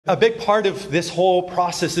A big part of this whole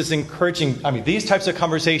process is encouraging, these types of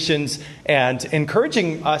conversations and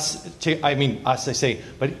encouraging us to, us, I say,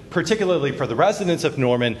 but particularly for the residents of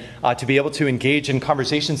Norman, to be able to engage in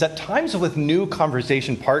conversations at times with new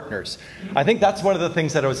conversation partners. I think that's one of the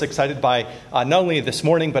things that I was excited by, not only this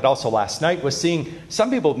morning, but also last night, was seeing some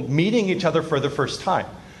people meeting each other for the first time.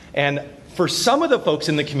 And for some of the folks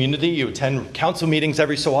in the community, you attend council meetings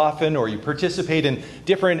every so often, or you participate in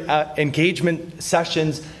different engagement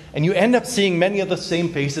sessions, and you end up seeing many of the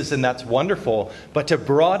same faces, and that's wonderful. But to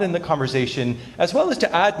broaden the conversation, as well as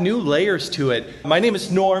to add new layers to it. My name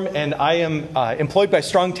is Norm, and I am employed by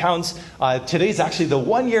Strong Towns. Today's actually the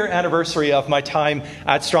 1-year anniversary of my time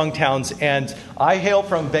at Strong Towns, and I hail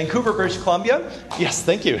from Vancouver, British Columbia. Yes,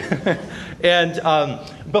 thank you. And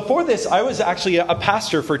before this, I was actually a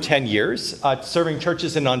pastor for 10 years, serving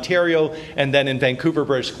churches in Ontario and then in Vancouver,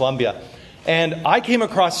 British Columbia. And I came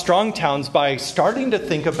across Strong Towns by starting to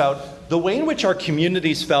think about the way in which our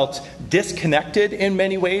communities felt disconnected in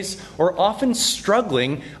many ways, or often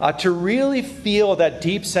struggling to really feel that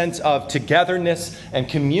deep sense of togetherness and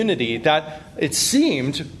community that it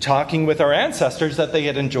seemed, talking with our ancestors, that they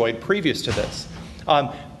had enjoyed previous to this.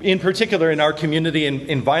 In particular, in our community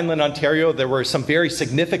in Vineland, Ontario, there were some very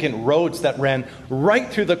significant roads that ran right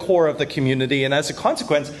through the core of the community, and as a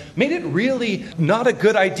consequence, made it really not a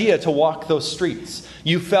good idea to walk those streets.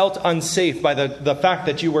 You felt unsafe by the fact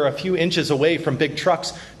that you were a few inches away from big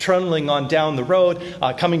trucks trundling on down the road,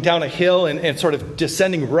 coming down a hill and sort of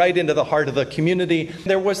descending right into the heart of the community.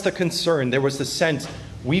 There was the concern, there was the sense,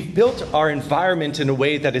 we've built our environment in a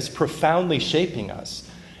way that is profoundly shaping us.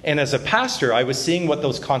 And as a pastor, I was seeing what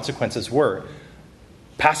those consequences were.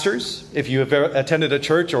 Pastors, if you have attended a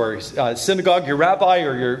church or a synagogue, your rabbi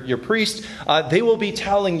or your priest, they will be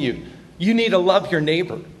telling you, you need to love your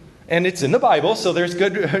neighbor. And it's in the Bible, so there's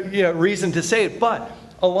good reason to say it. But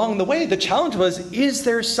along the way, the challenge was, is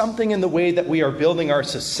there something in the way that we are building our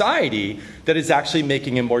society that is actually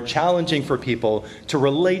making it more challenging for people to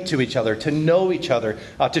relate to each other, to know each other,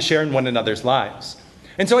 to share in one another's lives?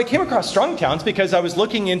 And so I came across Strong Towns because I was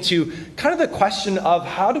looking into kind of the question of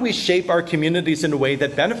how do we shape our communities in a way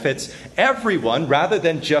that benefits everyone rather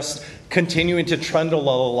than just continuing to trundle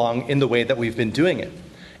along in the way that we've been doing it.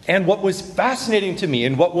 And what was fascinating to me,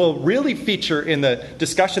 and what will really feature in the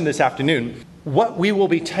discussion this afternoon, what we will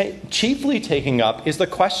be chiefly taking up is the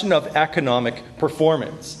question of economic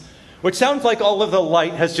performance. Which sounds like all of the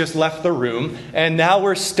light has just left the room, and now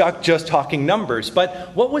we're stuck just talking numbers.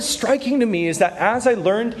 But what was striking to me is that as I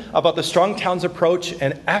learned about the Strong Towns approach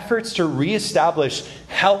and efforts to reestablish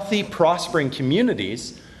healthy, prospering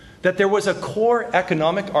communities, that there was a core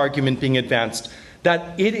economic argument being advanced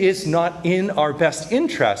that it is not in our best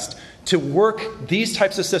interest to work these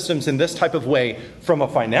types of systems in this type of way from a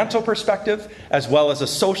financial perspective, as well as a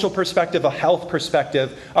social perspective, a health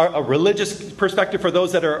perspective, a religious perspective for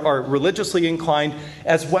those that are religiously inclined,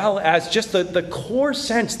 as well as just the core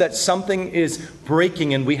sense that something is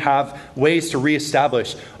breaking and we have ways to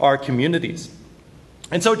reestablish our communities.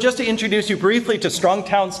 And so just to introduce you briefly to Strong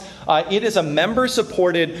Towns, it is a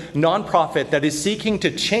member-supported nonprofit that is seeking to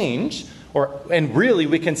change, and really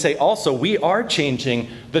we can say also we are changing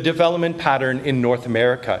the development pattern in North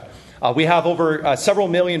America. We have over several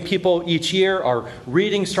million people each year are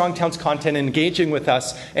reading Strong Towns content, engaging with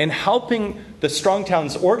us, and helping the Strong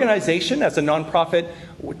Towns organization as a nonprofit,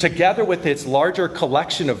 together with its larger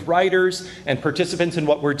collection of writers and participants in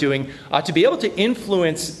what we're doing, to be able to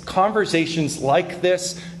influence conversations like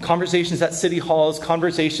this, conversations at city halls,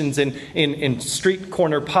 conversations in street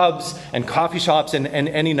corner pubs and coffee shops and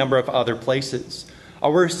any number of other places.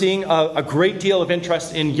 We're seeing a great deal of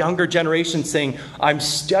interest in younger generations saying, I'm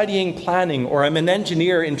studying planning, or I'm an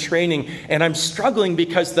engineer in training, and I'm struggling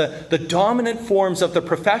because the dominant forms of the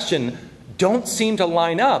profession don't seem to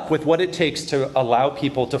line up with what it takes to allow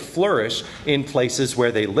people to flourish in places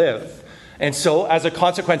where they live. And so, as a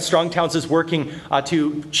consequence, Strong Towns is working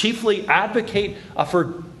to chiefly advocate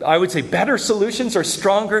for, I would say, better solutions or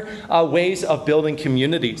stronger ways of building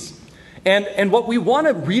communities. And what we want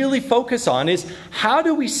to really focus on is how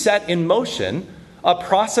do we set in motion a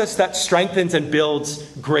process that strengthens and builds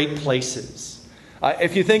great places.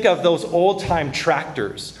 If you think of those old-time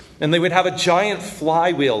tractors, and they would have a giant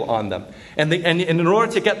flywheel on them, and in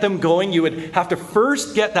order to get them going, you would have to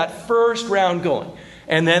first get that first round going.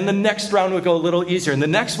 And then the next round would go a little easier, and the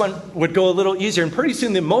next one would go a little easier. And pretty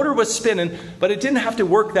soon the motor was spinning, but it didn't have to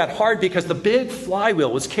work that hard because the big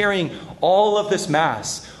flywheel was carrying all of this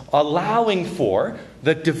mass, allowing for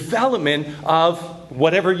the development of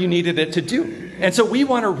whatever you needed it to do. And so we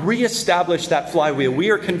want to reestablish that flywheel. We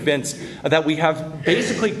are convinced that we have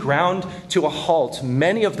basically ground to a halt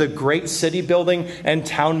many of the great city building and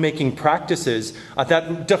town making practices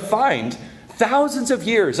that defined thousands of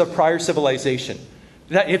years of prior civilization.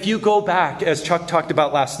 That if you go back, as Chuck talked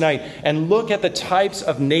about last night, and look at the types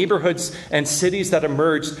of neighborhoods and cities that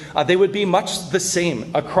emerged, they would be much the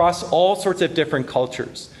same across all sorts of different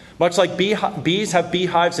cultures. Much like bees have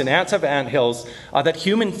beehives and ants have anthills, that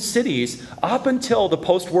human cities, up until the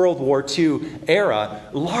post-World War II era,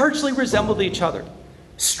 largely resembled each other.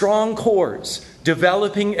 Strong cores,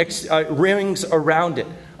 developing rings around it,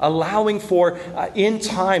 allowing for, in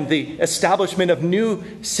time, the establishment of new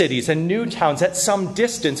cities and new towns at some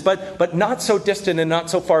distance, but not so distant and not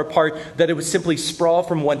so far apart that it would simply sprawl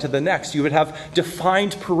from one to the next. You would have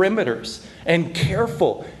defined perimeters and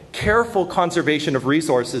careful conservation of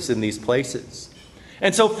resources in these places.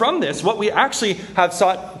 And so from this, what we actually have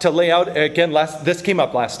sought to lay out, again, this came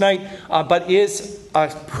up last night, but is a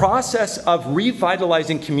process of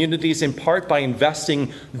revitalizing communities in part by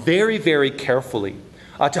investing very, very carefully.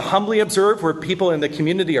 To humbly observe where people in the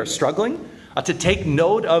community are struggling, to take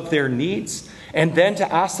note of their needs, and then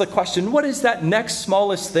to ask the question, what is that next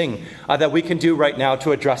smallest thing that we can do right now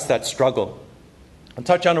to address that struggle? I'll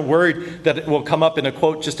touch on a word that will come up in a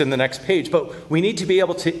quote just in the next page, but we need to be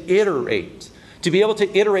able to iterate. To be able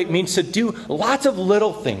to iterate means to do lots of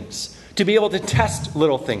little things, to be able to test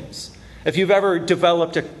little things. If you've ever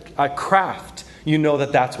developed a craft, you know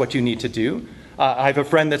that that's what you need to do. I have a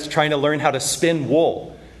friend that's trying to learn how to spin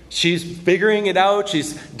wool. She's figuring it out.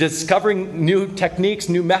 She's discovering new techniques,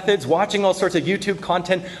 new methods, watching all sorts of YouTube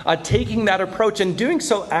content, taking that approach and doing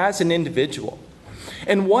so as an individual.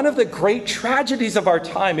 And one of the great tragedies of our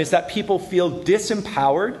time is that people feel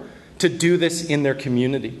disempowered to do this in their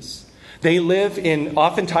communities. They live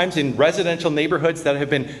oftentimes in residential neighborhoods that have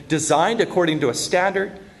been designed according to a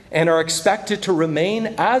standard and are expected to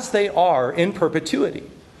remain as they are in perpetuity.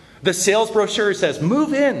 The sales brochure says,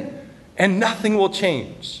 move in and nothing will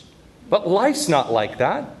change. But life's not like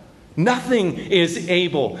that. Nothing is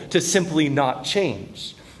able to simply not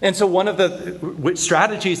change. And so one of the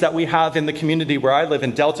strategies that we have in the community where I live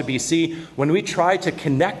in Delta, BC, when we try to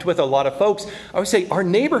connect with a lot of folks, I would say our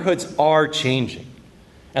neighborhoods are changing.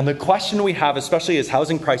 And the question we have, especially as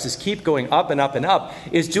housing prices keep going up and up and up,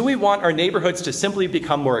 is do we want our neighborhoods to simply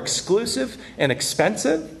become more exclusive and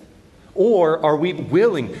expensive? Or are we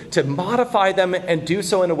willing to modify them and do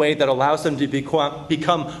so in a way that allows them to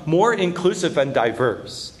become more inclusive and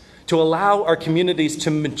diverse? To allow our communities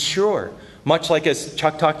to mature, much like as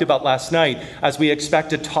Chuck talked about last night, as we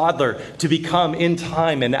expect a toddler to become in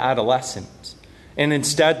time an adolescent. And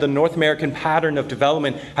instead, the North American pattern of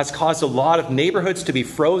development has caused a lot of neighborhoods to be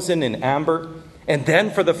frozen in amber, and then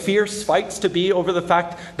for the fierce fights to be over the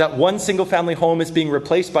fact that one single-family home is being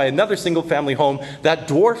replaced by another single-family home that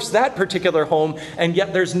dwarfs that particular home, and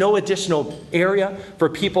yet there's no additional area for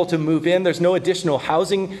people to move in. There's no additional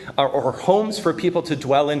housing or homes for people to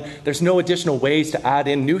dwell in. There's no additional ways to add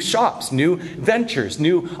in new shops, new ventures,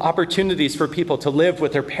 new opportunities for people to live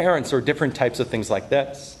with their parents or different types of things like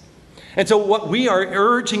this. And so what we are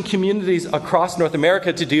urging communities across North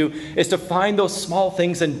America to do is to find those small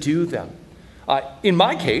things and do them. In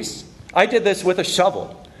my case, I did this with a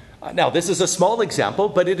shovel. Now, this is a small example,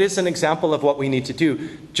 but it is an example of what we need to do.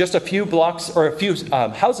 Just a few blocks or a few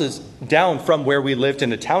houses down from where we lived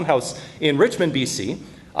in a townhouse in Richmond, BC,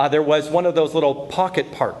 there was one of those little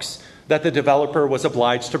pocket parks that the developer was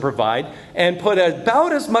obliged to provide and put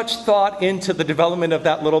about as much thought into the development of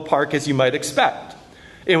that little park as you might expect.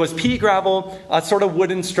 It was pea gravel, a sort of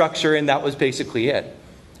wooden structure, and that was basically it.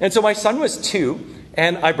 And so my son was 2,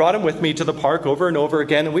 and I brought him with me to the park over and over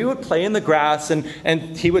again, and we would play in the grass, and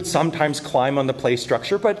he would sometimes climb on the play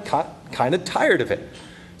structure, but kind of tired of it.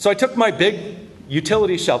 So I took my big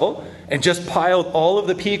utility shovel and just piled all of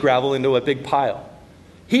the pea gravel into a big pile.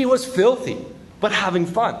 He was filthy, but having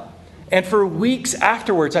fun. And for weeks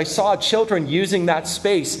afterwards, I saw children using that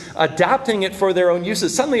space, adapting it for their own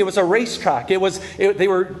uses. Suddenly it was a racetrack. They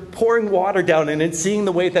were pouring water down in it and seeing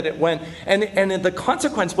the way that it went. And the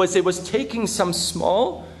consequence was it was taking some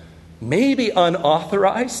small, maybe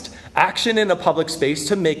unauthorized action in a public space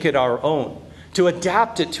to make it our own, to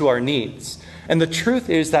adapt it to our needs. And the truth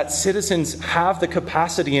is that citizens have the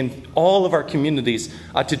capacity in all of our communities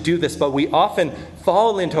to do this, but we often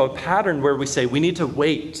fall into a pattern where we say we need to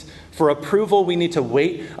wait for approval, we need to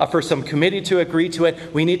wait for some committee to agree to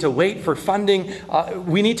it, we need to wait for funding,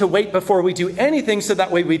 we need to wait before we do anything so that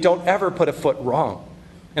way we don't ever put a foot wrong.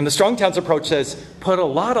 And the Strong Towns approach says, put a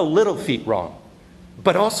lot of little feet wrong,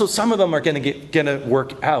 but also some of them are going to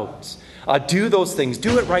work out. Do those things.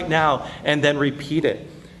 Do it right now, and then repeat it.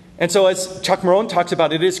 And so as Chuck Marone talks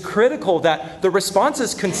about, it is critical that the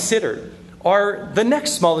responses considered are the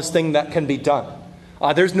next smallest thing that can be done.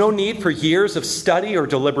 There's no need for years of study or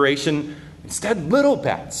deliberation. Instead, little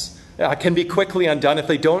bets can be quickly undone if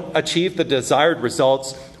they don't achieve the desired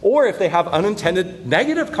results or if they have unintended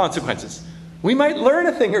negative consequences. We might learn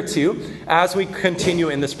a thing or two as we continue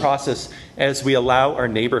in this process, as we allow our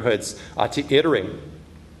neighborhoods to iterate.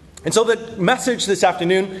 And so the message this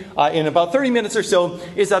afternoon, in about 30 minutes or so,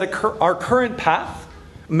 is that our current path,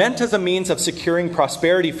 meant as a means of securing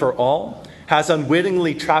prosperity for all, has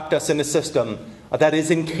unwittingly trapped us in a system that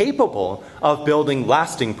is incapable of building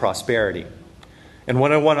lasting prosperity. And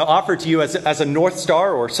what I want to offer to you as a North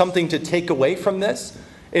Star or something to take away from this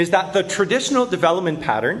is that the traditional development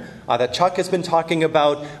pattern that Chuck has been talking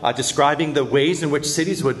about, describing the ways in which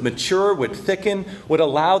cities would mature, would thicken, would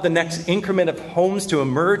allow the next increment of homes to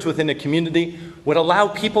emerge within a community, would allow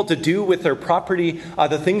people to do with their property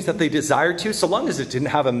the things that they desire to, so long as it didn't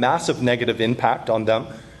have a massive negative impact on them,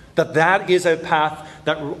 that is a path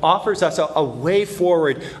that offers us a way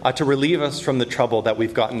forward to relieve us from the trouble that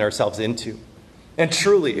we've gotten ourselves into. And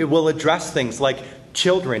truly, it will address things like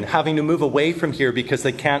children having to move away from here because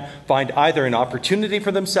they can't find either an opportunity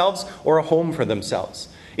for themselves or a home for themselves.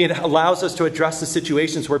 It allows us to address the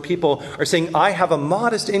situations where people are saying, I have a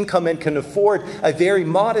modest income and can afford a very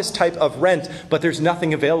modest type of rent, but there's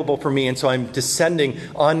nothing available for me, and so I'm descending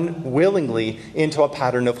unwillingly into a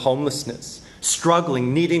pattern of homelessness.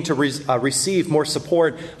 Struggling, needing to receive more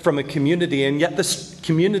support from a community, and yet the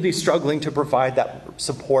community struggling to provide that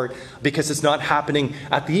support because it's not happening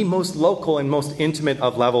at the most local and most intimate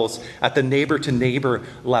of levels, at the neighbor-to-neighbor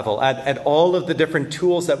level, at all of the different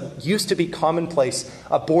tools that used to be commonplace,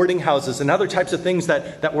 boarding houses and other types of things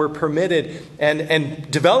that were permitted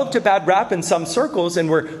and developed a bad rap in some circles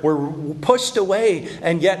and were pushed away,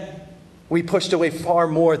 and yet we pushed away far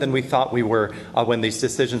more than we thought we were when these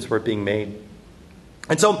decisions were being made.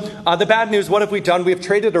 And so the bad news, what have we done? We have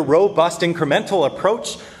traded a robust incremental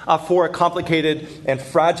approach for a complicated and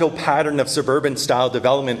fragile pattern of suburban-style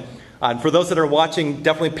development. And for those that are watching,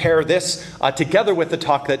 definitely pair this together with the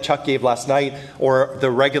talk that Chuck gave last night or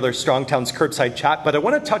the regular Strong Towns Curbside chat. But I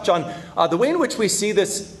want to touch on the way in which we see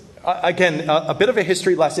this, again, a bit of a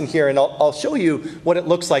history lesson here, and I'll show you what it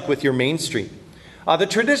looks like with your Main Street. The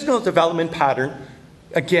traditional development pattern,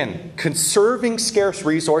 again, conserving scarce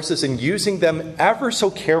resources and using them ever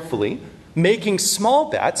so carefully, making small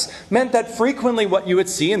bets, meant that frequently what you would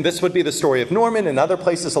see, and this would be the story of Norman and other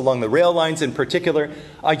places along the rail lines in particular,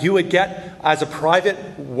 you would get as a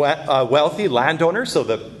private wealthy landowner, so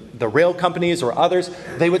the rail companies or others,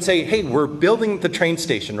 they would say, hey, we're building the train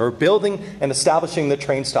station or building and establishing the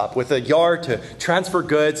train stop with a yard to transfer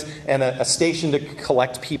goods and a station to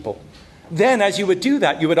collect people. Then as you would do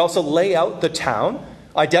that, you would also lay out the town,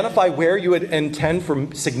 identify where you would intend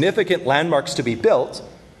for significant landmarks to be built,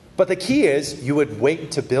 but the key is you would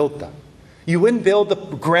wait to build them. You wouldn't build the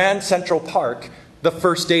grand Central Park the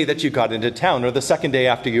first day that you got into town or the second day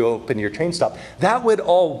after you open your train stop. That would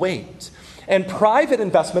all wait. And private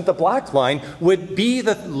investment, the black line, would be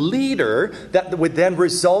the leader that would then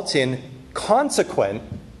result in consequent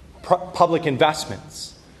public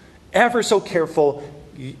investments. Ever so careful,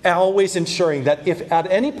 always ensuring that if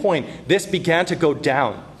at any point this began to go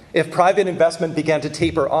down, if private investment began to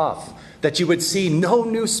taper off, that you would see no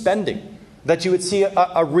new spending, that you would see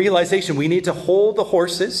a realization we need to hold the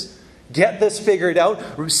horses, get this figured out,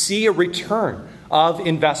 see a return of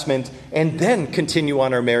investment, and then continue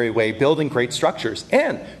on our merry way, building great structures.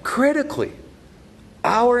 And critically,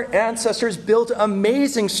 our ancestors built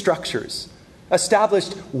amazing structures,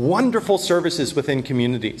 established wonderful services within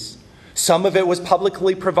communities. Some of it was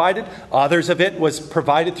publicly provided. Others of it was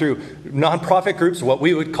provided through nonprofit groups, what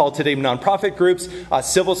we would call today nonprofit groups,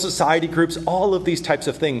 civil society groups, all of these types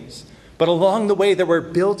of things. But along the way, there were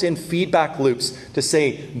built-in feedback loops to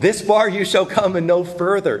say, this far you shall come and no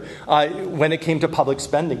further when it came to public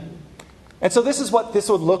spending. And so this is what this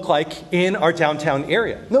would look like in our downtown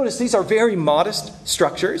area. Notice these are very modest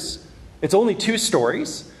structures. It's only 2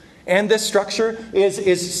 stories. And this structure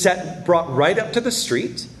is brought right up to the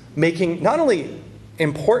street, making not only,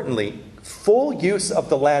 importantly, full use of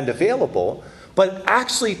the land available, but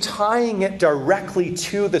actually tying it directly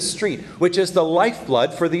to the street, which is the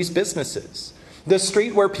lifeblood for these businesses. The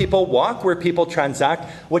street where people walk, where people transact.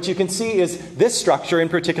 What you can see is this structure in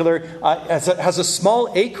particular has a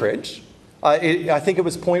small acreage. I think it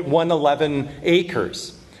was 0.111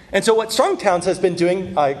 acres. And so what Strong Towns has been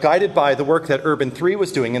doing, guided by the work that Urban 3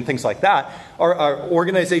 was doing and things like that, or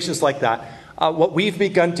organizations like that, what we've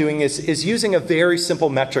begun doing is using a very simple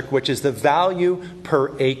metric, which is the value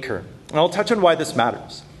per acre. And I'll touch on why this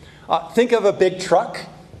matters. Think of a big truck,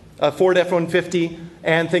 a Ford F-150,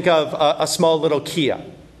 and think of a small little Kia.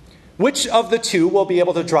 Which of the two will be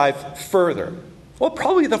able to drive further? Well,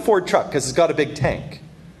 probably the Ford truck, because it's got a big tank.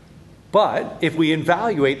 But if we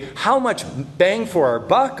evaluate how much bang for our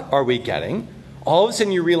buck are we getting, all of a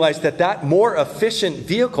sudden you realize that that more efficient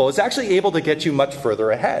vehicle is actually able to get you much further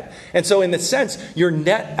ahead. And so in a sense, your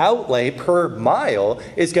net outlay per mile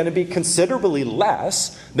is going to be considerably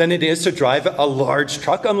less than it is to drive a large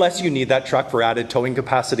truck, unless you need that truck for added towing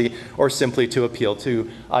capacity or simply to appeal to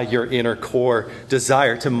your inner core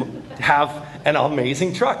desire to have an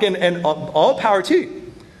amazing truck. And all power to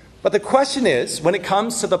you. But the question is, when it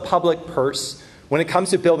comes to the public purse, when it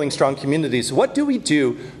comes to building strong communities, what do we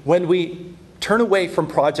do when we turn away from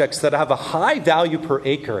projects that have a high value per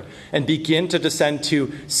acre and begin to descend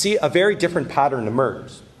to see a very different pattern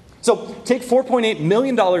emerge? So take $4.8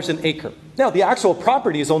 million an acre. Now, the actual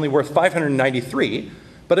property is only worth $593,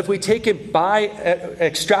 but if we take it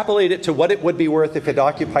extrapolate it to what it would be worth if it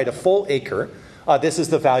occupied a full acre, this is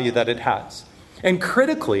the value that it has. And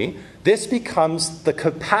critically, this becomes the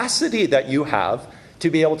capacity that you have to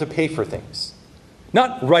be able to pay for things.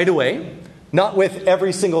 Not right away, not with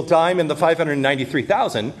every single dime in the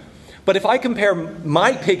 $593,000, but if I compare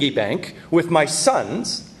my piggy bank with my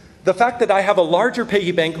son's, the fact that I have a larger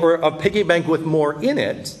piggy bank or a piggy bank with more in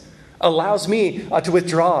it allows me to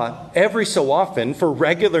withdraw every so often for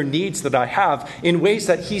regular needs that I have in ways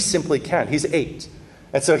that he simply can't. He's 8.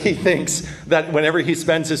 And so he thinks that whenever he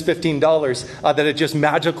spends his $15, that it just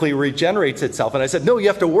magically regenerates itself. And I said, no, you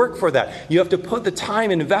have to work for that. You have to put the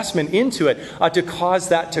time and investment into it to cause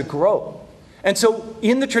that to grow. And so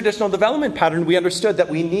in the traditional development pattern, we understood that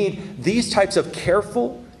we need these types of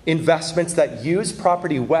careful investments that use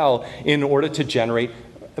property well in order to generate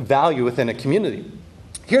value within a community.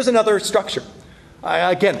 Here's another structure.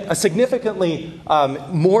 Again, a significantly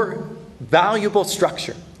more valuable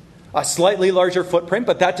structure. A slightly larger footprint,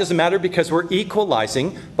 but that doesn't matter because we're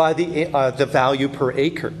equalizing by the value per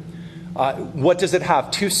acre. What does it have?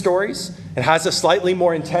 2 stories. It has a slightly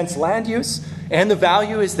more intense land use, and the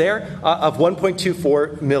value is there of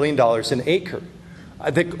 $1.24 million an acre.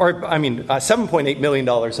 $7.8 million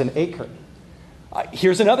an acre.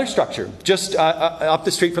 Here's another structure, just up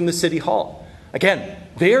the street from the City Hall. Again,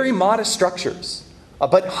 very modest structures,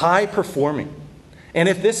 but high performing. And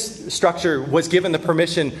if this structure was given the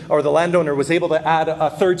permission, or the landowner was able to add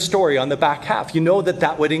a 3rd story on the back half, you know that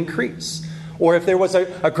that would increase. Or if there was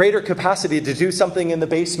a greater capacity to do something in the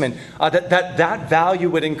basement, that value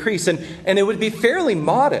would increase. And it would be fairly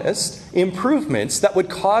modest improvements that would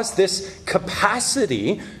cause this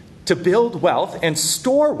capacity to build wealth and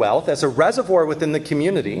store wealth as a reservoir within the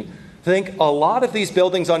community. I think a lot of these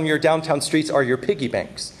buildings on your downtown streets are your piggy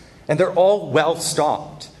banks. And they're all well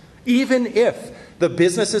stocked. Even if the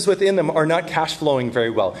businesses within them are not cash flowing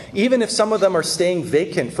very well, even if some of them are staying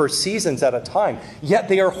vacant for seasons at a time, yet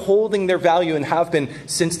they are holding their value and have been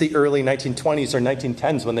since the early 1920s or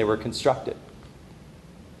 1910s when they were constructed.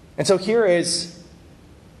 And so here is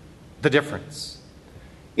the difference.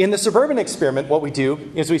 In the suburban experiment, what we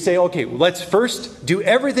do is we say, okay, let's first do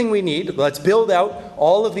everything we need. Let's build out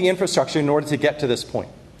all of the infrastructure in order to get to this point.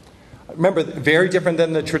 Remember, very different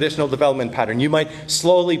than the traditional development pattern. You might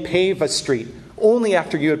slowly pave a street only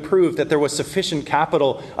after you had proved that there was sufficient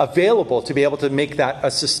capital available to be able to make that a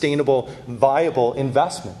sustainable, viable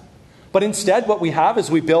investment. But instead, what we have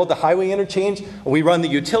is we build the highway interchange, we run the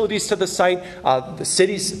utilities to the site, the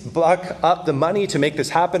cities buck up the money to make this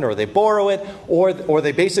happen, or they borrow it, or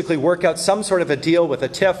they basically work out some sort of a deal with a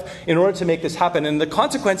TIF in order to make this happen. And the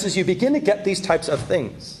consequence is you begin to get these types of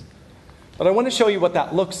things. But I want to show you what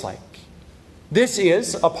that looks like. This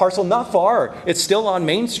is a parcel not far. It's still on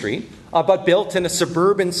Main Street, but built in a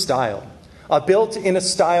suburban style. Built in a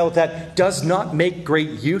style that does not make great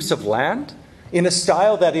use of land, in a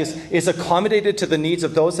style that is accommodated to the needs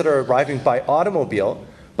of those that are arriving by automobile,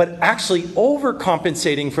 but actually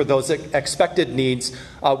overcompensating for those expected needs.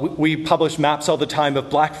 We publish maps all the time of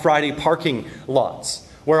Black Friday parking lots,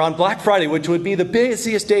 where on Black Friday, which would be the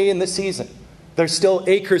busiest day in the season, there's still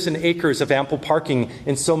acres and acres of ample parking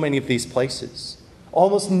in so many of these places.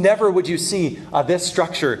 Almost never would you see this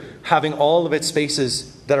structure having all of its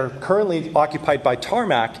spaces that are currently occupied by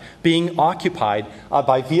tarmac being occupied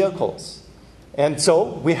by vehicles. And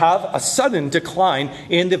so we have a sudden decline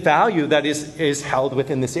in the value that is held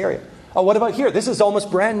within this area. What about here? This is almost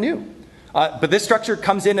brand new. But this structure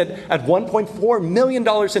comes in at $1.4 million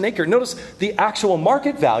an acre. Notice the actual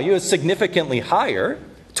market value is significantly higher.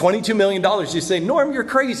 $22 million. You say, Norm, you're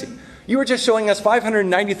crazy. You were just showing us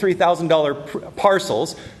 $593,000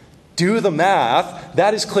 parcels. Do the math.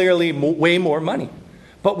 That is clearly way more money.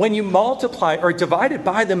 But when you multiply or divide it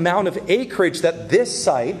by the amount of acreage that this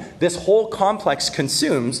site, this whole complex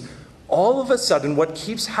consumes, all of a sudden what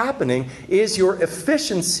keeps happening is your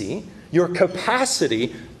efficiency, your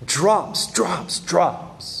capacity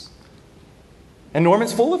drops. And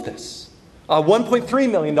Norman's full of this.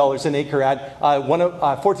 $1.3 million an acre at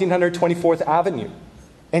 1424th Avenue.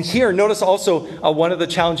 And here, notice also one of the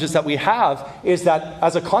challenges that we have is that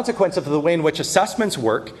as a consequence of the way in which assessments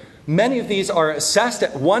work, many of these are assessed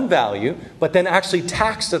at one value, but then actually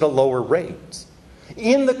taxed at a lower rate.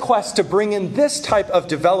 In the quest to bring in this type of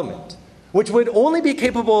development, which would only be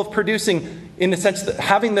capable of producing, in a sense,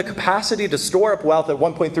 having the capacity to store up wealth at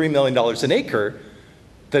 $1.3 million an acre,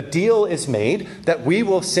 the deal is made that we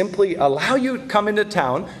will simply allow you to come into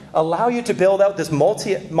town, allow you to build out this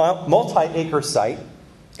multi-acre site,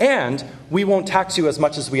 and we won't tax you as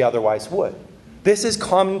much as we otherwise would. This is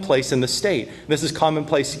commonplace in the state. This is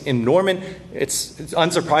commonplace in Norman. It's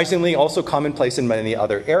unsurprisingly also commonplace in many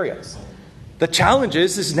other areas. The challenge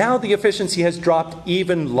is now the efficiency has dropped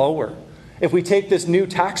even lower. If we take this new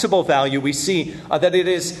taxable value, we see that it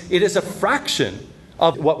is a fraction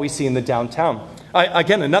of what we see in the downtown.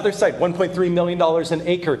 Again, another site, $1.3 million an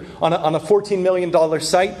acre on a $14 million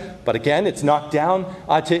site, but again, it's knocked down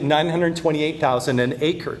to $928,000 an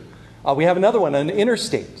acre. We have another one, an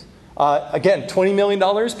interstate. Again, $20 million,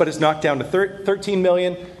 but it's knocked down to $13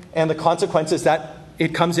 million, and the consequence is that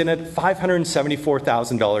it comes in at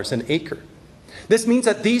 $574,000 an acre. This means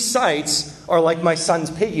that these sites are like my son's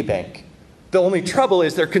piggy bank. The only trouble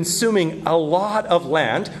is they're consuming a lot of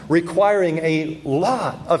land, requiring a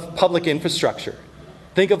lot of public infrastructure.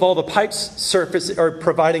 Think of all the pipes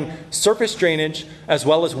providing surface drainage, as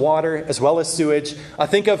well as water, as well as sewage.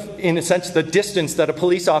 Think of, in a sense, the distance that a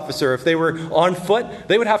police officer, if they were on foot,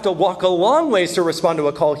 they would have to walk a long ways to respond to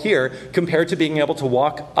a call here, compared to being able to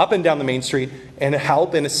walk up and down the main street and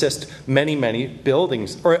help and assist many, many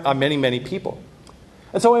buildings, or many, many people.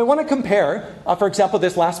 And so I want to compare, for example,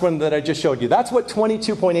 this last one that I just showed you. That's what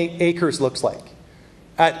 22.8 acres looks like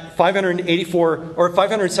at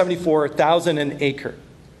 $574,000 an acre.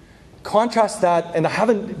 Contrast that, and I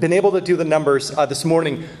haven't been able to do the numbers this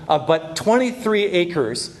morning, but 23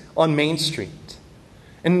 acres on Main Street.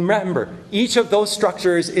 And remember, each of those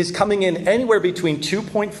structures is coming in anywhere between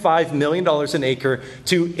 $2.5 million an acre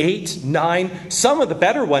to 8, 9. Some of the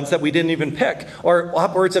better ones that we didn't even pick are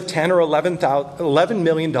upwards of $10 or $11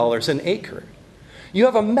 million an acre. You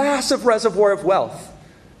have a massive reservoir of wealth.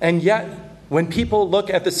 And yet, when people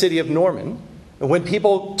look at the city of Norman, and when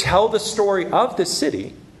people tell the story of the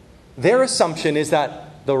city, their assumption is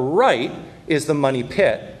that the right is the money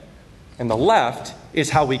pit, and the left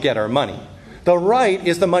is how we get our money. The right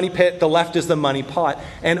is the money pit, the left is the money pot.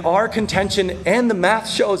 And our contention and the math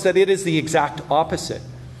shows that it is the exact opposite.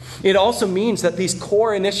 It also means that these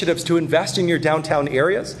core initiatives to invest in your downtown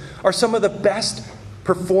areas are some of the best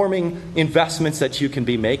performing investments that you can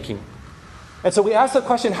be making. And so we ask the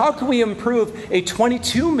question, how can we improve a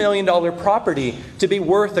 $22 million property to be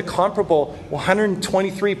worth a comparable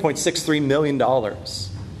 $123.63 million?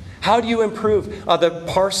 How do you improve the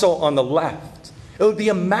parcel on the left? It would be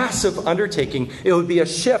a massive undertaking. It would be a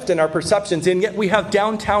shift in our perceptions, and yet we have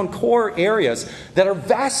downtown core areas that are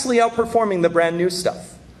vastly outperforming the brand new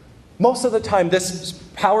stuff. Most of the time, this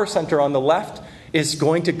power center on the left is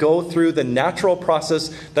going to go through the natural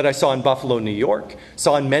process that I saw in Buffalo, New York,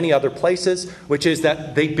 saw in many other places, which is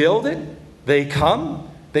that they build it, they come,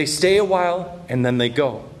 they stay a while, and then they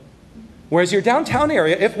go. Whereas your downtown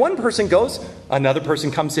area, if one person goes, another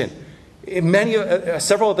person comes in.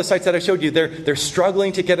 Several of the sites that I showed you, they're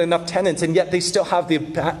struggling to get enough tenants, and yet they still have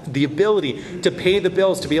the ability to pay the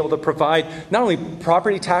bills to be able to provide not only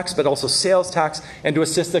property tax, but also sales tax, and to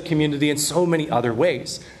assist the community in so many other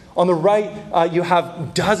ways. On the right, you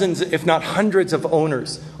have dozens, if not hundreds of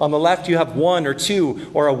owners. On the left, you have one or two,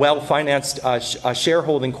 or a well-financed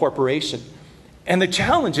shareholding corporation. And the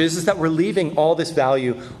challenge is that we're leaving all this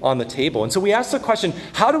value on the table. And so we ask the question,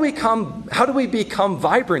 how do we become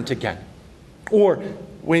vibrant again? Or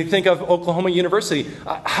when you think of Oklahoma University,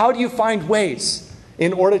 how do you find ways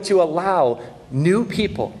in order to allow new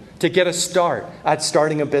people to get a start at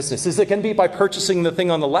starting a business? Is it going to be by purchasing the thing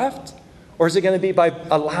on the left? Or is it going to be by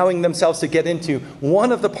allowing themselves to get into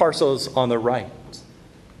one of the parcels on the right?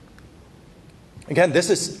 Again, this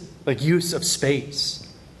is the use of space.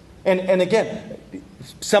 And again,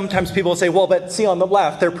 sometimes people say, well, but see on the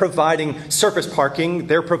left, they're providing surface parking,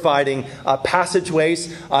 they're providing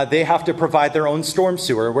passageways, they have to provide their own storm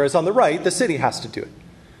sewer, whereas on the right, the city has to do it.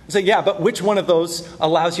 You say, yeah, but which one of those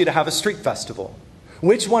allows you to have a street festival?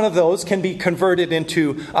 Which one of those can be converted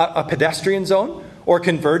into a pedestrian zone or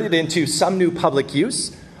converted into some new public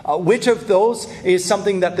use? Which of those is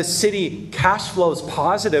something that the city cash flows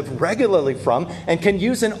positive regularly from and can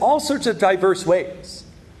use in all sorts of diverse ways?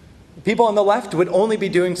 People on the left would only be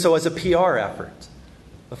doing so as a PR effort.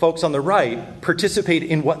 The folks on the right participate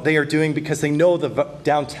in what they are doing because they know the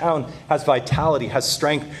downtown has vitality, has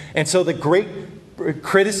strength. And so the great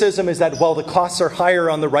criticism is that, well, the costs are higher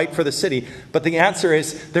on the right for the city. But the answer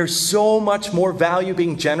is there's so much more value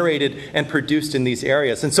being generated and produced in these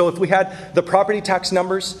areas. And so if we had the property tax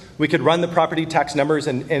numbers, we could run the property tax numbers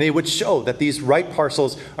and it would show that these right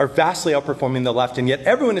parcels are vastly outperforming the left. And yet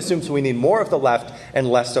everyone assumes we need more of the left and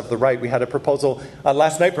less of the right. We had a proposal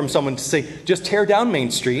last night from someone to say, just tear down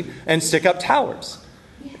Main Street and stick up towers.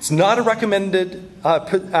 It's not a recommended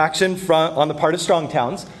action on the part of strong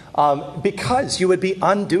towns. Because you would be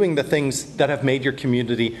undoing the things that have made your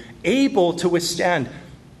community able to withstand,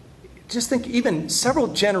 just think, even several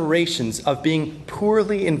generations of being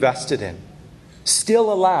poorly invested in,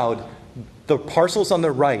 still allowed the parcels on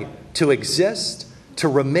the right to exist, to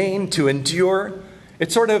remain, to endure.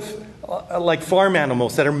 It's sort of like farm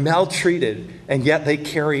animals that are maltreated, and yet they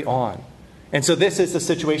carry on. And so this is the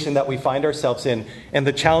situation that we find ourselves in, and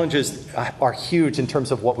the challenges are huge in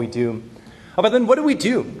terms of what we do. But then what do we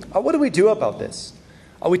do? What do we do about this?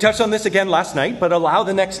 We touched on this again last night, but allow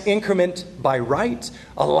the next increment by right.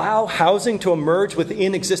 Allow housing to emerge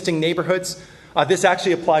within existing neighborhoods. This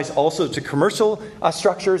actually applies also to commercial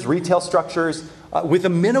structures, retail structures, with a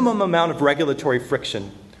minimum amount of regulatory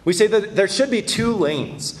friction. We say that there should be 2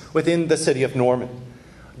 lanes within the city of Norman.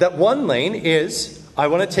 That one lane is, I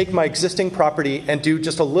want to take my existing property and do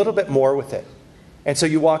just a little bit more with it. And so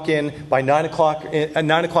you walk in by 9 o'clock in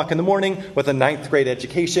the morning with a 9th grade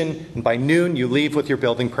education, and by noon you leave with your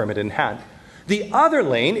building permit in hand. The other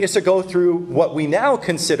lane is to go through what we now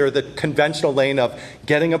consider the conventional lane of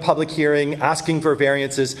getting a public hearing, asking for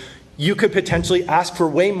variances. You could potentially ask for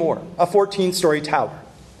way more, a 14-story tower.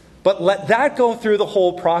 But let that go through the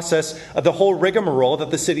whole process, the whole rigmarole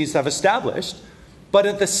that the cities have established, but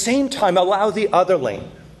at the same time allow the other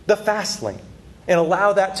lane, the fast lane. And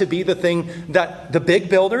allow that to be the thing that the big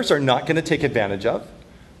builders are not going to take advantage of.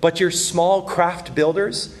 But your small craft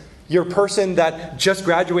builders, your person that just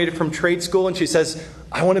graduated from trade school and she says,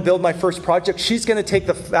 I want to build my first project, she's going to take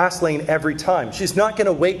the fast lane every time. She's not going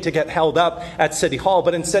to wait to get held up at City Hall,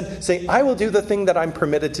 but instead say, I will do the thing that I'm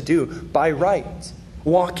permitted to do by right.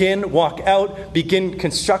 Walk in, walk out, begin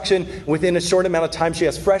construction. Within a short amount of time, she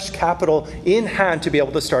has fresh capital in hand to be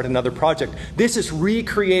able to start another project. This is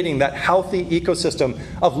recreating that healthy ecosystem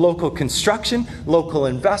of local construction, local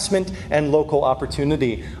investment, and local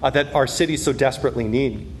opportunity that our cities so desperately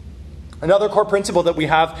need. Another core principle that we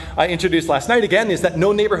have introduced last night, again, is that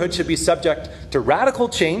no neighborhood should be subject to radical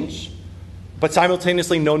change, but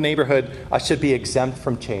simultaneously, no neighborhood should be exempt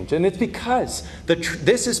from change. And it's because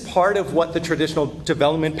this is part of what the traditional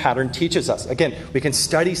development pattern teaches us. Again, we can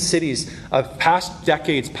study cities of past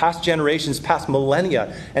decades, past generations, past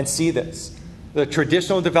millennia, and see this. The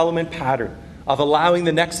traditional development pattern of allowing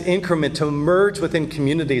the next increment to emerge within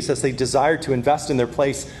communities as they desire to invest in their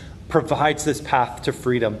place provides this path to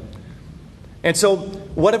freedom. And so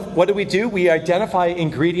what do? We identify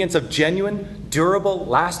ingredients of genuine, durable,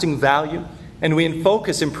 lasting value, and we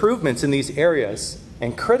focus improvements in these areas.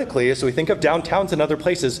 And critically, as we think of downtowns and other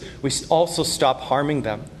places, we also stop harming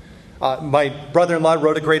them. My brother-in-law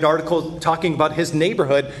wrote a great article talking about his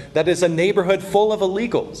neighborhood that is a neighborhood full of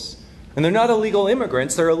illegals. And they're not illegal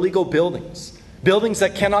immigrants, they're illegal buildings. Buildings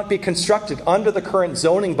that cannot be constructed under the current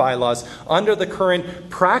zoning bylaws, under the current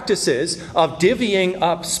practices of divvying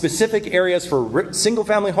up specific areas for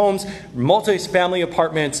single-family homes, multi-family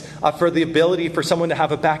apartments, for the ability for someone to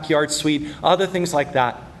have a backyard suite, other things like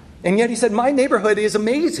that. And yet he said, my neighborhood is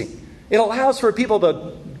amazing. It allows for people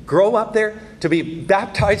to grow up there, to be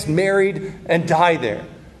baptized, married, and die there,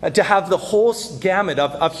 to have the whole gamut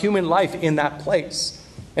of human life in that place.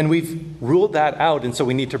 And we've ruled that out, and so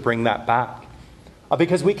we need to bring that back.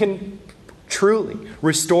 Because we can truly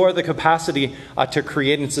restore the capacity to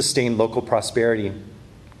create and sustain local prosperity.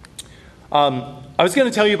 I was going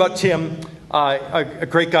to tell you about Tim, a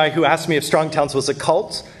great guy who asked me if Strong Towns was a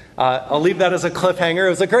cult. I'll leave that as a cliffhanger. It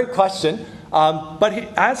was a great question. But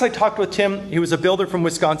as I talked with Tim, he was a builder from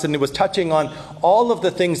Wisconsin. He was touching on all of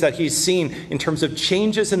the things that he's seen in terms of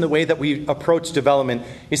changes in the way that we approach development.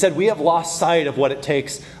 He said, we have lost sight of what it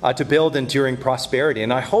takes to build enduring prosperity.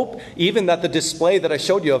 And I hope even that the display that I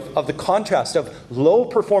showed you of the contrast of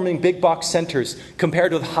low-performing big box centers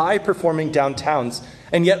compared with high-performing downtowns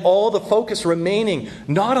And yet all the focus remaining,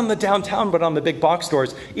 not on the downtown, but on the big box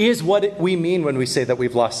stores, is what we mean when we say that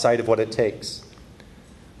we've lost sight of what it takes.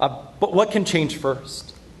 But what can change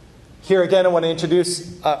first? Here again, I want to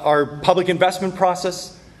introduce our public investment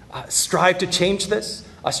process. Strive to change this.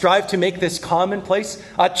 Strive to make this commonplace.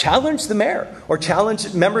 Challenge the mayor or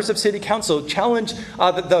challenge members of city council. Challenge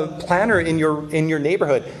the planner in your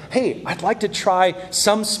neighborhood. Hey, I'd like to try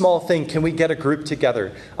some small thing. Can we get a group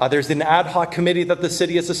together? There's an ad hoc committee that the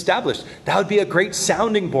city has established. That would be a great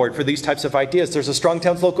sounding board for these types of ideas. There's a Strong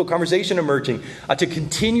Towns local conversation emerging to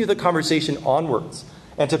continue the conversation onwards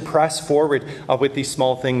and to press forward with these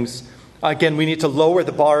small things. Again, we need to lower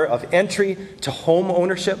the bar of entry to home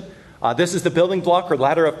ownership. This is the building block or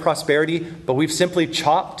ladder of prosperity, but we've simply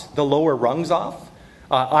chopped the lower rungs off.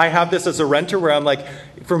 I have this as a renter where I'm like,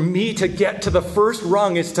 for me to get to the first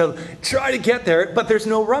rung is to try to get there, but there's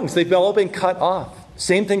no rungs. They've all been cut off.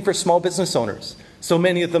 Same thing for small business owners. So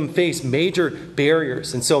many of them face major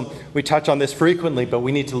barriers. And so we touch on this frequently, but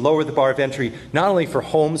we need to lower the bar of entry, not only for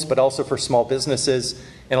homes, but also for small businesses,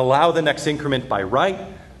 and allow the next increment by right.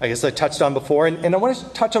 I guess I touched on before, and I want to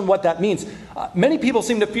touch on what that means. Many people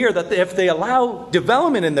seem to fear that if they allow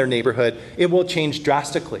development in their neighborhood, it will change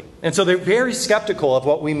drastically. And so they're very skeptical of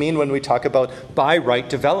what we mean when we talk about by right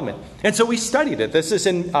development. And so we studied it. This is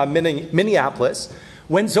in Minneapolis.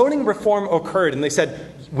 When zoning reform occurred, and they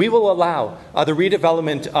said, we will allow the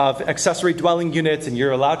redevelopment of accessory dwelling units, and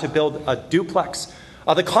you're allowed to build a duplex.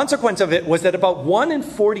 The consequence of it was that about 1 in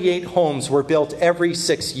 48 homes were built every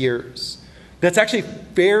 6 years. That's actually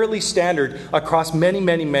fairly standard across many,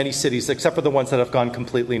 many, many cities, except for the ones that have gone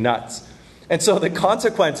completely nuts. And so the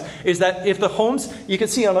consequence is that if the homes, you can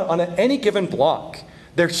see on any given block,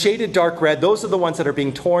 they're shaded dark red. Those are the ones that are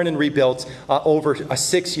being torn and rebuilt over a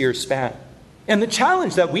 6-year span. And the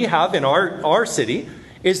challenge that we have in our city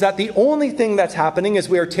is that the only thing that's happening is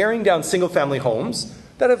we are tearing down single-family homes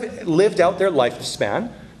that have lived out their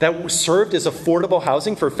lifespan, that served as affordable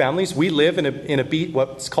housing for families. We live in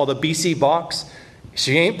what's called a BC box.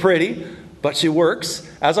 She ain't pretty, but she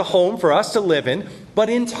works as a home for us to live in. But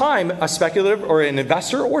in time, a speculative or an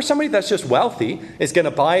investor or somebody that's just wealthy is going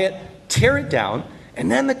to buy it, tear it down, and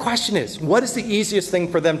then the question is, what is the easiest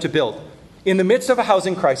thing for them to build? In the midst of a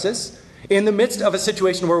housing crisis, in the midst of a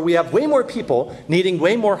situation where we have way more people needing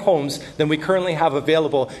way more homes than we currently have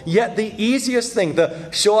available, yet the easiest thing,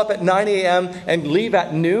 the show up at 9 a.m. and leave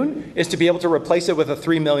at noon, is to be able to replace it with a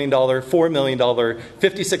 $3 million, $4 million,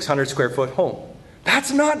 5,600 square foot home.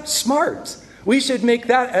 That's not smart. We should make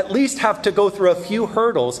that at least have to go through a few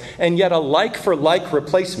hurdles, and yet a like-for-like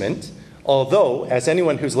replacement, although, as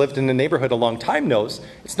anyone who's lived in the neighborhood a long time knows,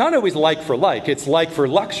 it's not always like for like, it's like for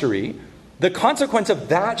luxury. The consequence of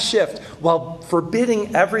that shift, while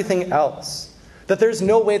forbidding everything else, that there's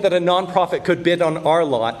no way that a nonprofit could bid on our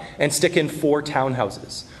lot and stick in 4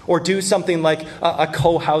 townhouses, or do something like a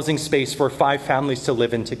co-housing space for 5 families to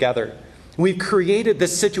live in together. We've created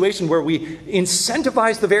this situation where we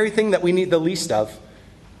incentivize the very thing that we need the least of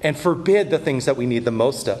and forbid the things that we need the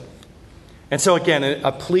most of. And so again,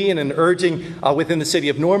 a plea and an urging within the city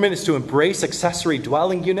of Norman is to embrace accessory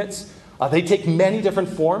dwelling units. They take many different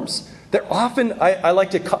forms. They're often, I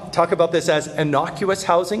like to talk about this as innocuous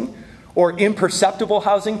housing or imperceptible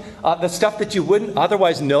housing, the stuff that you wouldn't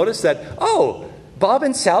otherwise notice that, oh, Bob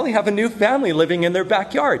and Sally have a new family living in their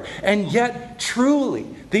backyard. And yet, truly,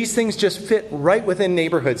 these things just fit right within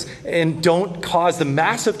neighborhoods and don't cause the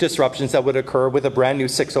massive disruptions that would occur with a brand new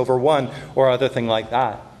 6/1 or other thing like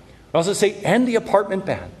that. I also say, end the apartment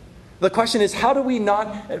ban. The question is, how do we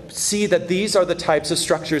not see that these are the types of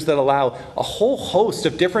structures that allow a whole host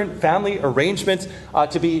of different family arrangements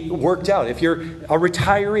to be worked out? If you're a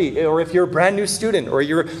retiree, or if you're a brand new student, or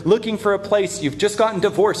you're looking for a place, you've just gotten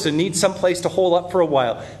divorced and need some place to hole up for a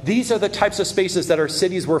while. These are the types of spaces that our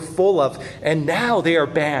cities were full of, and now they are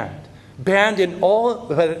banned. Banned in all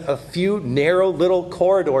but a few narrow little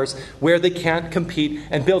corridors where they can't compete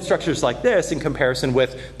and build structures like this in comparison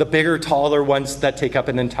with the bigger, taller ones that take up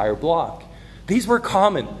an entire block. These were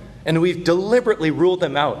common, and we've deliberately ruled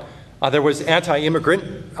them out. There was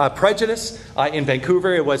anti-immigrant prejudice in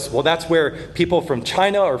Vancouver. It was, well, that's where people from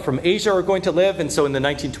China or from Asia are going to live. And so in the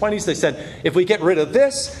 1920s, they said, if we get rid of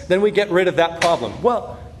this, then we get rid of that problem.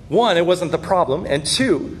 Well, 1, it wasn't the problem. And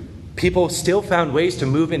 2, people still found ways to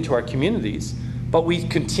move into our communities, but we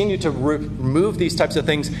continue to remove these types of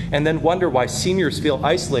things and then wonder why seniors feel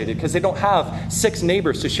isolated because they don't have 6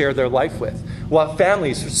 neighbors to share their life with. While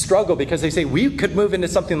families struggle because they say, we could move into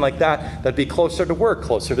something like that that'd be closer to work,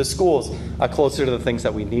 closer to schools, closer to the things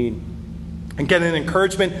that we need. And get an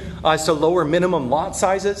encouragement to lower minimum lot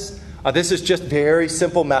sizes. This is just very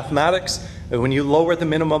simple mathematics. When you lower the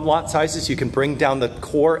minimum lot sizes, you can bring down the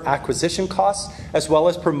core acquisition costs, as well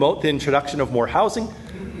as promote the introduction of more housing.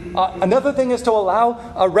 Another thing is to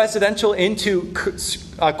allow residential into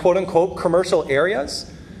quote-unquote commercial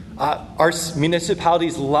areas. Our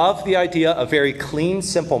municipalities love the idea of very clean,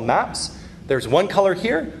 simple maps. There's one color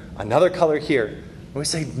here, another color here. And we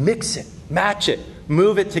say mix it, match it,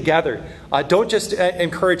 move it together. Don't just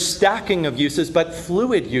encourage stacking of uses, but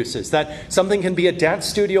fluid uses, that something can be a dance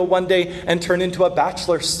studio one day and turn into a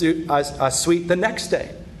bachelor suite the next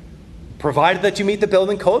day. Provided that you meet the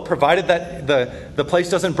building code, provided that the place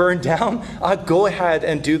doesn't burn down, go ahead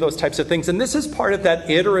and do those types of things. And this is part of that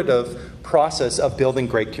iterative process of building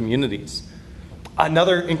great communities.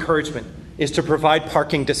 Another encouragement is to provide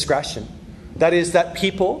parking discretion. That is, that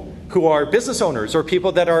people who are business owners or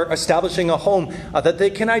people that are establishing a home, that they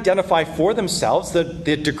can identify for themselves the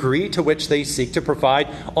degree to which they seek to provide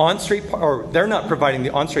on-street, or they're not providing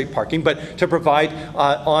the on-street parking, but to provide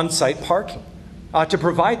on-site parking. To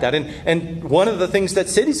provide that. And one of the things that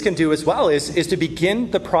cities can do as well is to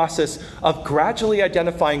begin the process of gradually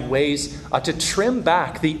identifying ways to trim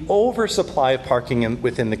back the oversupply of parking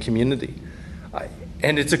within the community.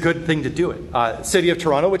 And it's a good thing to do it. City of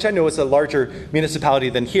Toronto, which I know is a larger municipality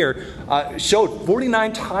than here, showed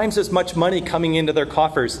 49 times as much money coming into their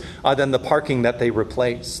coffers than the parking that they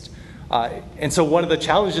replaced. And so one of the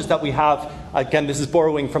challenges that we have, again, this is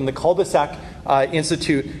borrowing from the Cul-de-sac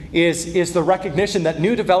Institute, is the recognition that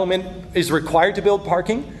new development is required to build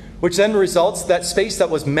parking, which then results that space that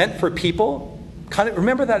was meant for people, kind of,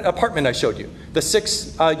 remember that apartment I showed you, the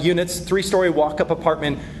 6 units, 3-story walk-up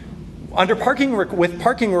apartment, under with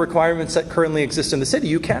parking requirements that currently exist in the city,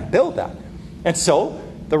 you can't build that. And so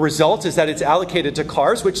the result is that it's allocated to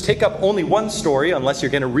cars, which take up only 1 story unless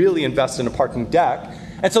you're going to really invest in a parking deck.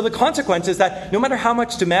 And so the consequence is that no matter how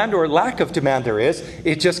much demand or lack of demand there is,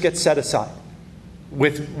 it just gets set aside.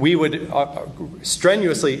 We would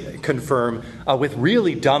strenuously confirm with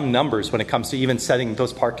really dumb numbers when it comes to even setting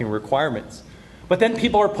those parking requirements. But then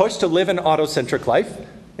people are pushed to live an auto-centric life,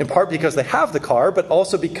 in part because they have the car, but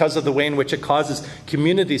also because of the way in which it causes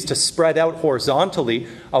communities to spread out horizontally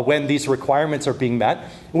when these requirements are being met,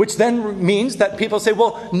 which then means that people say,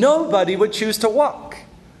 well, nobody would choose to walk.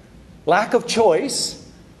 Lack of choice.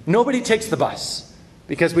 Nobody takes the bus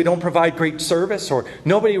because we don't provide great service, or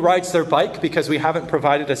nobody rides their bike because we haven't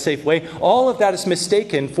provided a safe way. All of that is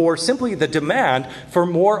mistaken for simply the demand for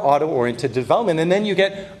more auto-oriented development. And then you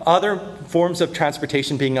get other forms of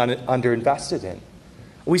transportation being underinvested in.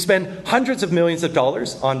 We spend hundreds of millions of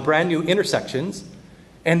dollars on brand new intersections,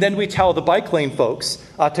 and then we tell the bike lane folks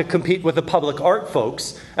to compete with the public art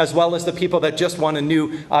folks, as well as the people that just want a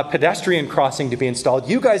new pedestrian crossing to be installed.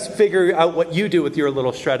 You guys figure out what you do with your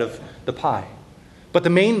little shred of the pie. But the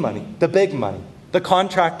main money, the big money, the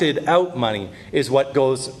contracted out money is what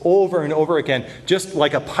goes over and over again, just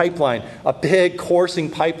like a pipeline, a big coursing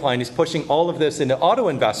pipeline is pushing all of this into auto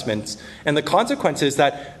investments. And the consequence is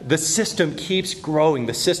that the system keeps growing,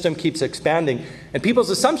 the system keeps expanding. And people's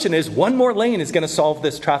assumption is 1 more lane is going to solve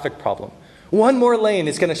this traffic problem. 1 more lane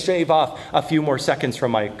is going to shave off a few more seconds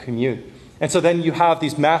from my commute. And so then you have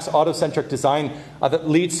these mass auto-centric design that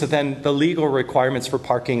leads to then the legal requirements for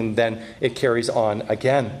parking, and then it carries on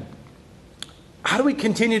again. How do we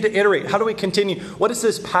continue to iterate? How do we continue? What is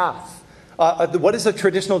this path? What is the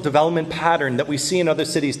traditional development pattern that we see in other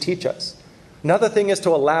cities teach us? Another thing is to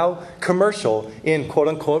allow commercial in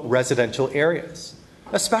quote-unquote residential areas,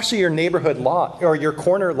 especially your neighborhood lot or your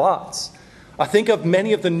corner lots. Think of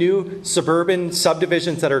many of the new suburban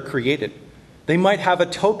subdivisions that are created. They might have a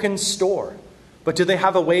token store, but do they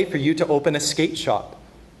have a way for you to open a skate shop?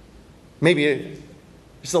 Maybe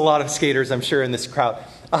there's a lot of skaters, I'm sure, in this crowd.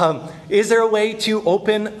 Is there a way to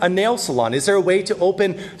open a nail salon? Is there a way to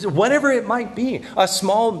open whatever it might be, a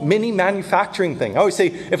small mini manufacturing thing? I always say,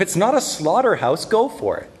 if it's not a slaughterhouse, go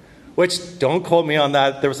for it. Which, don't quote me on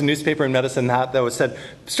that. There was a newspaper in Medicine that was said,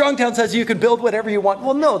 Strongtown says you can build whatever you want.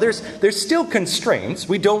 Well, no, there's still constraints.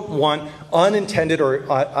 We don't want unintended or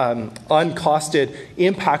uncosted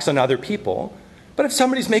impacts on other people. But if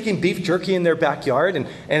somebody's making beef jerky in their backyard and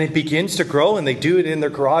it begins to grow and they do it in their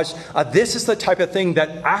garage, this is the type of thing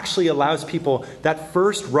that actually allows people that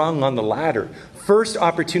first rung on the ladder, first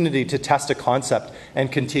opportunity to test a concept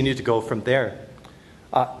and continue to go from there.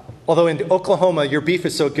 Although in Oklahoma, your beef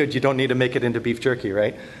is so good, you don't need to make it into beef jerky,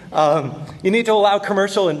 right? You need to allow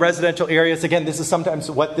commercial and residential areas. Again, this is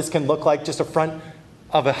sometimes what this can look like, just a front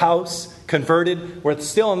of a house converted, where it's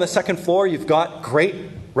still on the second floor, you've got great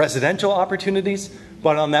residential opportunities,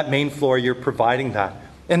 but on that main floor, you're providing that.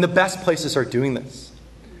 And the best places are doing this.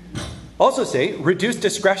 Also say, reduce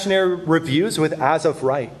discretionary reviews with as of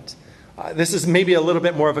right. This is maybe a little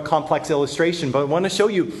bit more of a complex illustration, but I want to show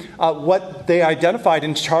you what they identified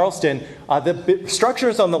in Charleston. The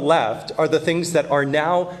structures on the left are the things that are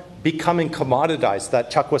now becoming commoditized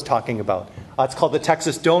that Chuck was talking about. It's called the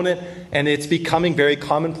Texas Donut, and it's becoming very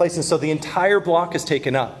commonplace, and so the entire block is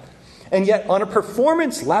taken up. And yet, on a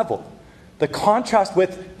performance level, the contrast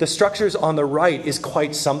with the structures on the right is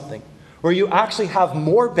quite something, where you actually have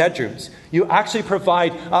more bedrooms, you actually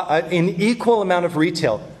provide an equal amount of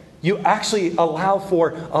retail, you actually allow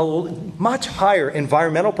for a much higher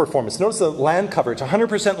environmental performance. Notice the land coverage,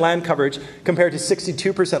 100% land coverage compared to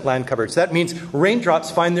 62% land coverage. That means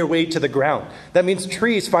raindrops find their way to the ground. That means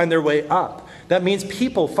trees find their way up. That means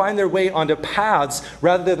people find their way onto paths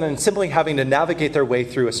rather than simply having to navigate their way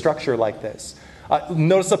through a structure like this.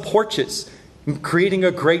 Notice the porches, creating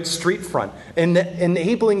a great street front, and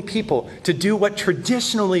enabling people to do what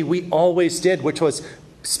traditionally we always did, which was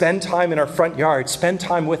spend time in our front yard, spend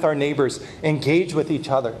time with our neighbors, engage with each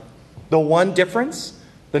other. The one difference,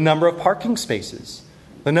 the number of parking spaces.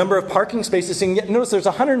 The number of parking spaces, and yet notice there's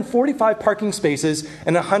 145 parking spaces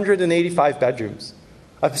and 185 bedrooms.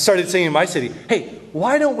 I've started saying in my city, hey,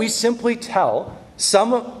 why don't we simply tell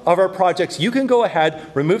some of our projects, you can go ahead,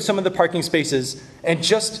 remove some of the parking spaces, and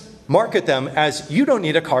just market them as you don't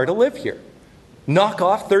need a car to live here. Knock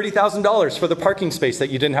off $30,000 for the parking space that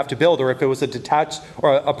you didn't have to build, or if it was a detached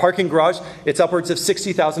or a parking garage, it's upwards of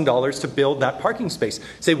 $60,000 to build that parking space.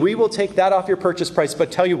 Say, we will take that off your purchase price,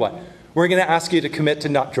 but tell you what, we're going to ask you to commit to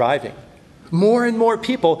not driving. More and more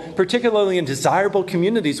people, particularly in desirable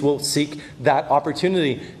communities, will seek that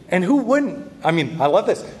opportunity. And who wouldn't? I mean, I love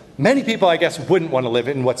this. Many people, I guess, wouldn't want to live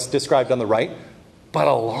in what's described on the right, but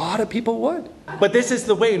a lot of people would. But this is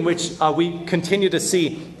the way in which we continue to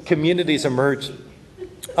see communities emerge.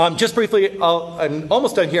 Just briefly, I'm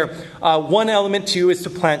almost done here. One element, too, is to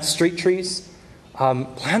plant street trees.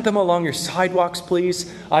 Plant them along your sidewalks,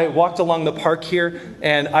 please. I walked along the park here,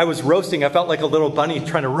 and I was roasting. I felt like a little bunny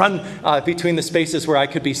trying to run between the spaces where I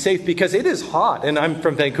could be safe, because it is hot, and I'm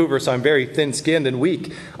from Vancouver, so I'm very thin-skinned and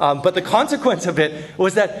weak. But the consequence of it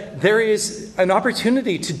was that there is an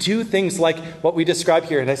opportunity to do things like what we describe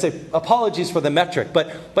here. And I say, apologies for the metric,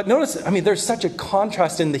 but notice, I mean, there's such a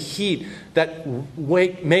contrast in the heat that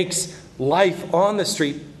makes life on the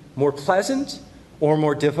street more pleasant or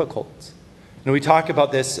more difficult. And we talk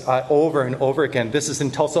about this over and over again. This is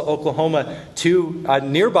in Tulsa, Oklahoma, two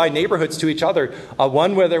nearby neighborhoods to each other.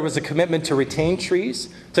 One where there was a commitment to retain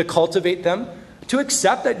trees, to cultivate them, to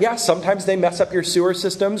accept that, yes, sometimes they mess up your sewer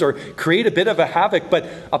systems or create a bit of a havoc, but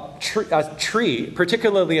a tree,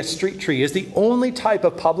 particularly a street tree, is the only type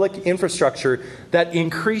of public infrastructure that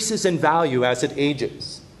increases in value as it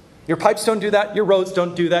ages. Your pipes don't do that. Your roads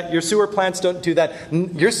don't do that. Your sewer plants don't do that.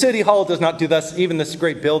 Your city hall does not do this. Even this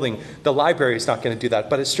great building, the library, is not going to do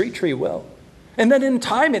that. But a street tree will. And then in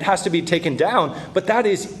time, it has to be taken down. But that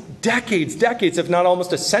is decades, if not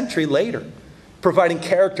almost a century later, providing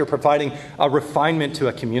character, providing a refinement to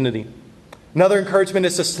a community. Another encouragement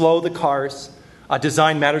is to slow the cars.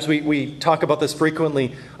 Design matters. We talk about this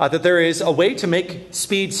frequently, that there is a way to make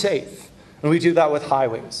speed safe. And we do that with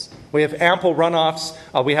highways. We have ample runoffs.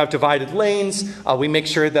 We have divided lanes. We make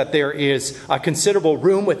sure that there is considerable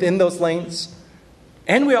room within those lanes.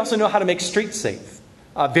 And we also know how to make streets safe.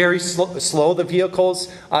 Very slow the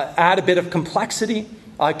vehicles, add a bit of complexity,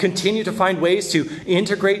 continue to find ways to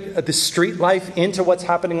integrate the street life into what's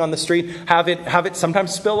happening on the street, have it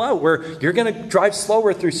sometimes spill out where you're going to drive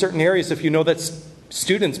slower through certain areas if you know that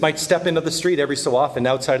students might step into the street every so often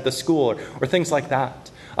outside of the school or things like that.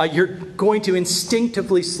 You're going to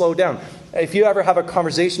instinctively slow down. If you ever have a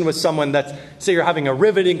conversation with someone say you're having a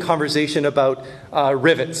riveting conversation about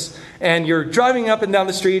rivets, and you're driving up and down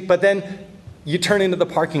the street, but then you turn into the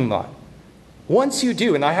parking lot. Once you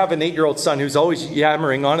do, and I have an 8-year-old son who's always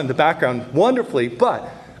yammering on in the background wonderfully, but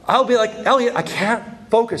I'll be like, Elliot, I can't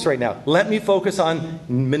focus right now. Let me focus on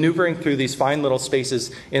maneuvering through these fine little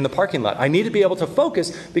spaces in the parking lot. I need to be able to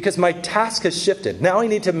focus because my task has shifted. Now I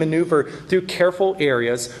need to maneuver through careful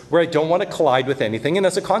areas where I don't want to collide with anything, and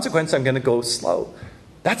as a consequence, I'm going to go slow.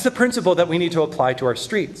 That's the principle that we need to apply to our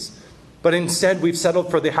streets. But instead, we've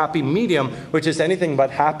settled for the happy medium, which is anything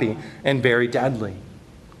but happy and very deadly.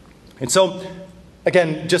 And so,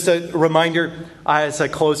 again, just a reminder as I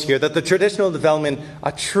close here that the traditional development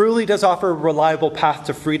truly does offer a reliable path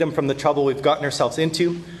to freedom from the trouble we've gotten ourselves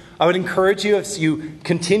into. I would encourage you, as you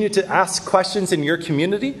continue to ask questions in your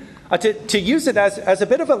community, to use it as a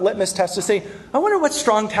bit of a litmus test to say, I wonder what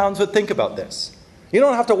strong towns would think about this. You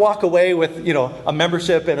don't have to walk away with, a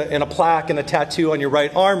membership and a plaque and a tattoo on your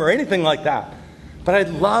right arm or anything like that. But I'd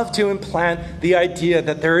love to implant the idea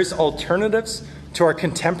that there is alternatives to our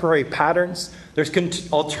contemporary patterns. There's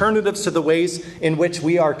alternatives to the ways in which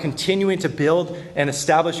we are continuing to build and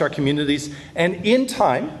establish our communities. And in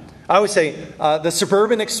time, I would say the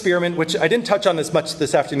suburban experiment, which I didn't touch on as much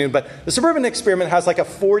this afternoon, but the suburban experiment has like a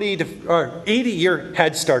 40 or 80-year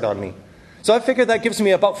head start on me. So I figured that gives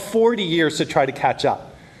me about 40 years to try to catch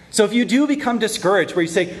up. So if you do become discouraged, where you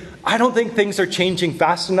say, I don't think things are changing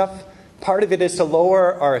fast enough, part of it is to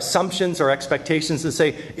lower our assumptions or expectations and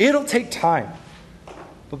say, it'll take time.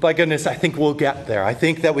 But by goodness, I think we'll get there. I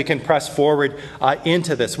think that we can press forward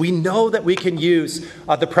into this. We know that we can use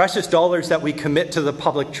the precious dollars that we commit to the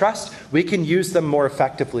public trust. We can use them more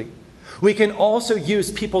effectively. We can also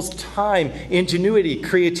use people's time, ingenuity,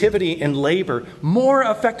 creativity, and labor more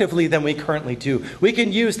effectively than we currently do. We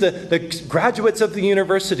can use the graduates of the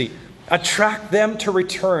university, attract them to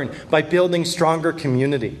return by building stronger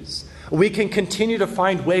communities. We can continue to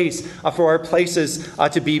find ways for our places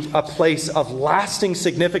to be a place of lasting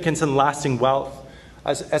significance and lasting wealth.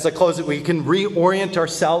 As I close it, we can reorient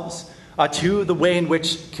ourselves to the way in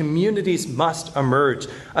which communities must emerge,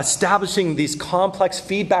 establishing these complex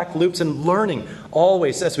feedback loops and learning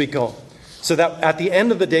always as we go, so that at the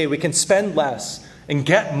end of the day we can spend less and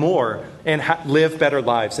get more and live better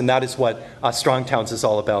lives. And that is what Strong Towns is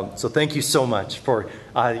all about. So thank you so much for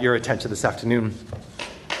your attention this afternoon.